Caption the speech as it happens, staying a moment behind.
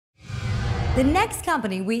The next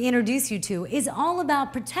company we introduce you to is all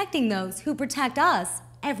about protecting those who protect us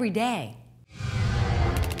every day.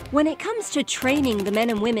 When it comes to training the men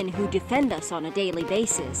and women who defend us on a daily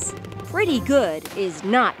basis, pretty good is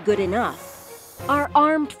not good enough. Our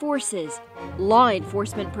armed forces, law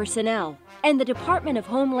enforcement personnel, and the Department of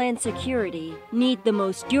Homeland Security need the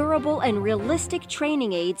most durable and realistic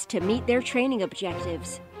training aids to meet their training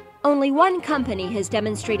objectives. Only one company has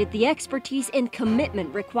demonstrated the expertise and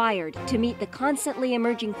commitment required to meet the constantly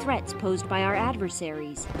emerging threats posed by our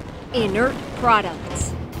adversaries: Inert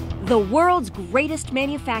Products, the world's greatest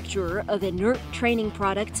manufacturer of inert training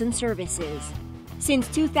products and services. Since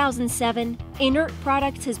 2007, Inert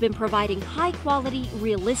Products has been providing high-quality,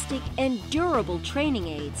 realistic, and durable training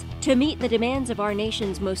aids to meet the demands of our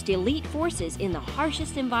nation's most elite forces in the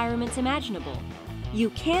harshest environments imaginable. You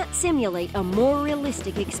can't simulate a more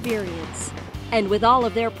realistic experience. And with all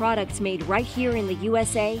of their products made right here in the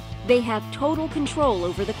USA, they have total control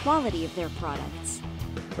over the quality of their products.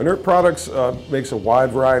 Inert Products makes a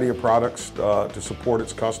wide variety of products to support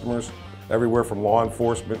its customers, everywhere from law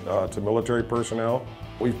enforcement to military personnel.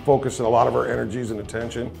 We focus a lot of our energies and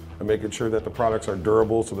attention on making sure that the products are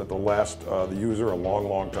durable so that they'll last the user a long,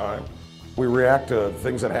 long time. We react to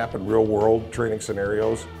things that happen real-world training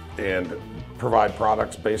scenarios and provide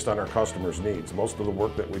products based on our customers' needs. Most of the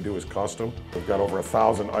work that we do is custom. We've got over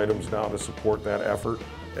 1,000 items now to support that effort,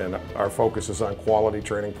 and our focus is on quality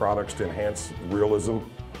training products to enhance realism,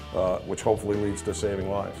 which hopefully leads to saving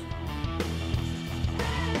lives.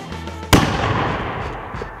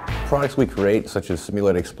 Products we create, such as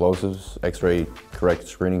simulated explosives, X-ray correct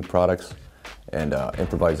screening products, and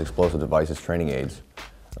improvised explosive devices training aids,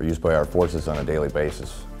 are used by our forces on a daily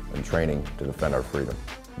basis in training to defend our freedom.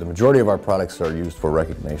 The majority of our products are used for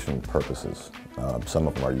recognition purposes. Some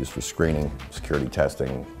of them are used for screening, security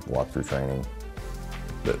testing, walkthrough training,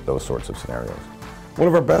 those sorts of scenarios. One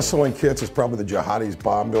of our best-selling kits is probably the Jihadi's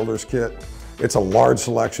Bomb Builders Kit. It's a large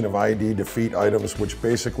selection of IED defeat items, which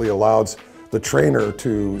basically allows the trainer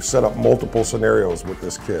to set up multiple scenarios with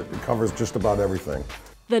this kit. It covers just about everything.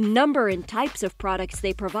 The number and types of products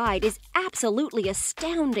they provide is absolutely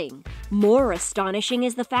astounding. More astonishing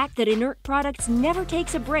is the fact that Inert Products never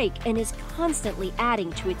takes a break and is constantly adding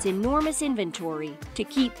to its enormous inventory to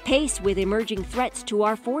keep pace with emerging threats to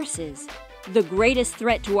our forces. The greatest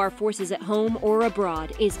threat to our forces at home or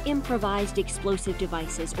abroad is improvised explosive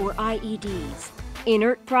devices, or IEDs.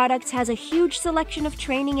 Inert Products has a huge selection of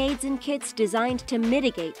training aids and kits designed to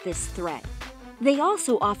mitigate this threat. They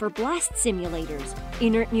also offer blast simulators,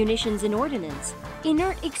 inert munitions and ordnance,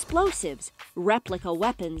 inert explosives, replica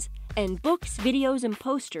weapons, and books, videos, and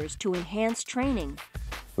posters to enhance training.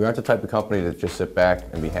 We aren't the type of company that just sit back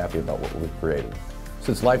and be happy about what we've created.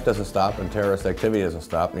 Since life doesn't stop and terrorist activity doesn't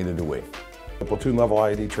stop, neither do we. The platoon-level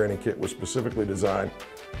IED training kit was specifically designed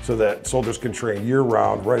so that soldiers can train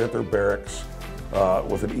year-round right at their barracks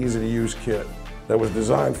with an easy-to-use kit that was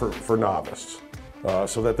designed for novices.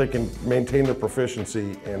 So that they can maintain their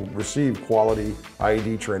proficiency and receive quality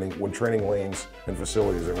IED training when training lanes and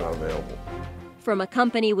facilities are not available. From a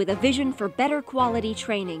company with a vision for better quality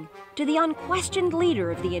training to the unquestioned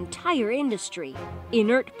leader of the entire industry,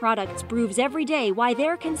 Inert Products proves every day why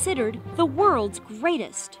they're considered the world's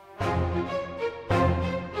greatest.